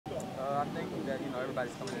I think that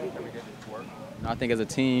everybody's coming in every day to work. I think as a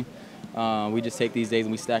team, we just take these days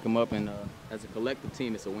and we stack them up, and as a collective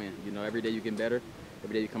team, it's a win. Every day you get better.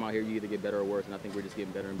 Every day you come out here, you either get better or worse, and I think we're just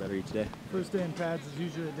getting better and better each day. First day in pads is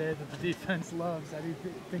usually a day that the defense loves. How do you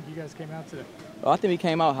think you guys came out today? Well, I think we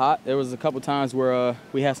came out hot. There was a couple times where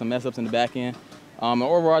we had some mess-ups in the back end. And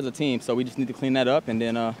overall as a team, so we just need to clean that up and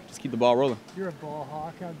then just keep the ball rolling. You're a ball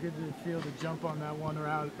hawk. How good did it feel to jump on that one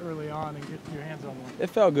route early on and get your hands on one? It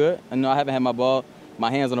felt good. I haven't had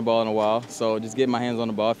my hands on the ball in a while, so just getting my hands on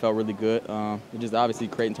the ball, it felt really good. It just obviously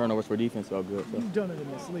creating turnovers for defense felt good. So. You've done it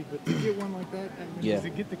in this league, but to get one like that, does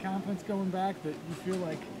it get the confidence going back that you feel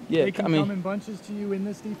like they can come in bunches to you in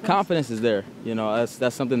this defense? Confidence is there.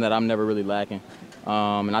 That's something that I'm never really lacking.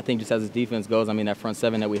 And I think just as this defense goes, that front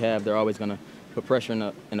seven that we have, they're always going to put pressure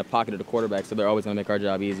in the pocket of the quarterback, so they're always going to make our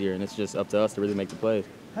job easier, and it's just up to us to really make the plays.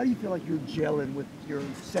 How do you feel like you're gelling with your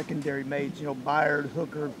secondary mates? Byard,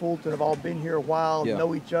 Hooker, Fulton have all been here a while,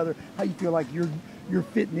 know each other. How do you feel like you're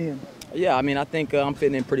fitting in? Yeah, I think I'm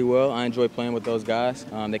fitting in pretty well. I enjoy playing with those guys.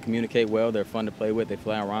 They communicate well. They're fun to play with. They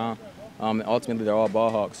fly around. And ultimately, they're all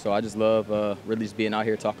ball hawks, so I just love really just being out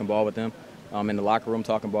here talking ball with them, in the locker room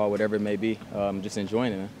talking ball, whatever it may be, just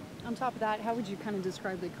enjoying it. On top of that, how would you kind of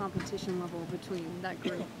describe the competition level between that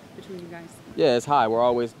group, between you guys? Yeah, it's high. We're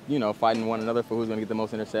always, fighting one another for who's going to get the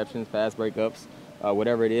most interceptions, pass breakups,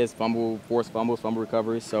 whatever it is, forced fumbles, fumble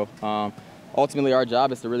recoveries. So ultimately our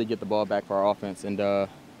job is to really get the ball back for our offense. And if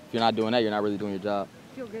you're not doing that, you're not really doing your job.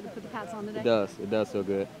 Feel good to put the pads on today? It does. It does feel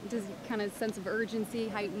good. Does kind of sense of urgency,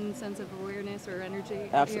 heightened sense of awareness or energy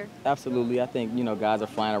here? Absolutely. I think, guys are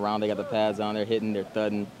flying around. They got the pads on. They're hitting. They're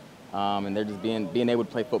thudding. And they're just being able to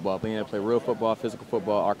play football, being able to play real football, physical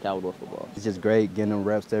football, our caliber football. It's just great getting them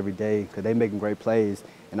reps every day because they're making great plays,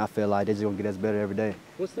 and I feel like they're just going to get us better every day.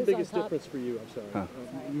 What's the biggest difference for you,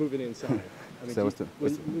 moving inside?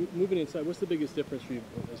 Moving inside, what's the biggest difference for you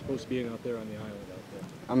as opposed to being out there on the island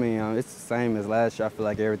out there? It's the same as last year. I feel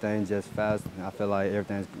like everything's just fast. I feel like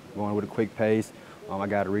everything's going with a quick pace. I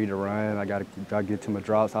got to read the run. I got to get to my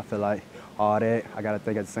drops. I feel like all that, I got to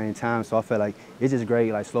think at the same time. So I feel like it's just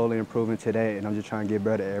great, slowly improving today, and I'm just trying to get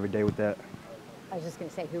better every day with that. I was just going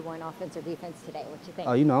to say, who won offense or defense today? What you think?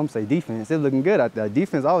 I'm going to say defense. It's looking good out there.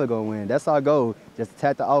 Defense always going to win. That's our goal, just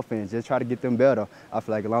attack the offense, just try to get them better. I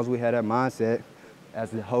feel like as long as we have that mindset,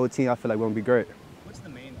 as the whole team, I feel like we're going to be great. What's the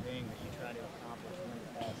main thing that you try to accomplish when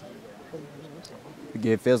you pass?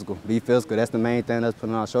 Get physical, be physical. That's the main thing that's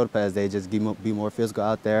putting on our shoulder pads. They just be more physical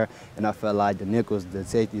out there. And I feel like the nickels, the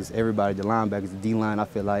safeties, everybody, the linebackers, the D-line, I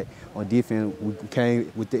feel like on defense, we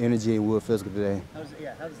came with the energy and we were physical today. How does the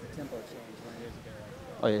tempo change when it is there?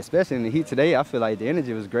 Oh yeah, especially in the heat today, I feel like the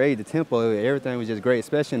energy was great, the tempo, everything was just great,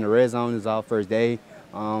 especially in the red zone. It was our first day.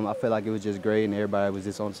 I feel like it was just great and everybody was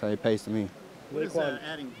just on the same pace to me. What is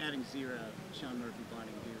adding Sean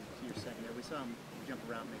Murphy-Bunting to your secondary? We saw him jump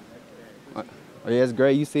around maybe today. Oh yeah, it's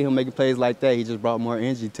great. You see him making plays like that. He just brought more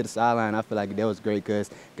energy to the sideline. I feel like that was great because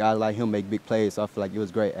guys like him make big plays. So I feel like it was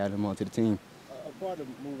great adding him onto the team. A part of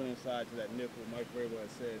moving inside to that nickel, Mike very well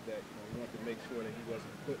said that he wanted to make sure that he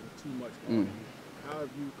wasn't putting too much on you. How have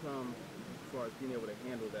you come as far as being able to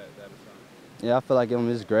handle that assignment? Yeah, I feel like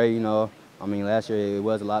it's great. Last year it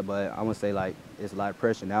was a lot, but I would say it's a lot of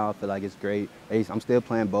pressure now. I feel like it's great. I'm still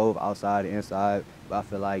playing both outside and inside, but I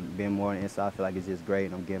feel like being more on the inside, I feel like it's just great,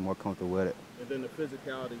 and I'm getting more comfortable with it. And then the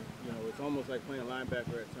physicality, it's almost like playing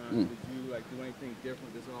linebacker at times. Did you do anything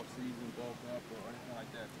different this offseason, bulk up or anything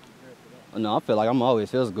like that to prepare for that? No, I feel like I'm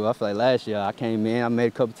always physical. I feel like last year I came in, I made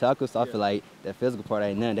a couple tackles, so I feel like that physical part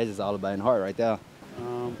ain't nothing. That's just all about in the heart right there.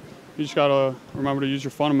 You just got to remember to use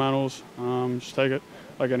your fundamentals. Just take it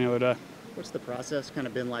like any other day. What's the process kind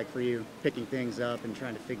of been like for you, picking things up and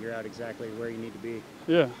trying to figure out exactly where you need to be?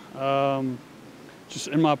 Yeah, just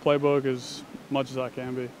in my playbook as much as I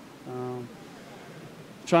can be.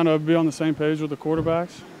 Trying to be on the same page with the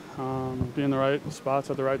quarterbacks, be in the right spots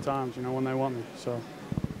at the right times, when they want me. So,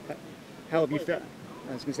 how have you found?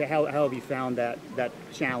 I was going to say, how have you found that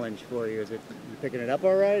challenge for you? Is it you picking it up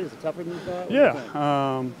all right? Is it tougher than you thought?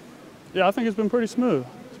 Yeah, yeah, I think it's been pretty smooth.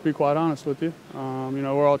 To be quite honest with you,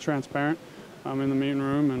 we're all transparent. I'm in the meeting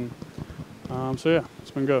room, and so yeah,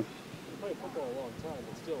 it's been good. You played football a long time,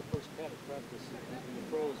 but still, first padded practice in the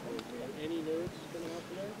pros. Were any nerves coming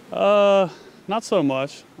out today? Not so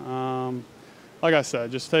much. Like I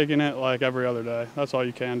said, just taking it like every other day. That's all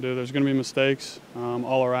you can do. There's going to be mistakes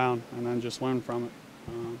all around, and then just learn from it.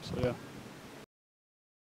 So yeah.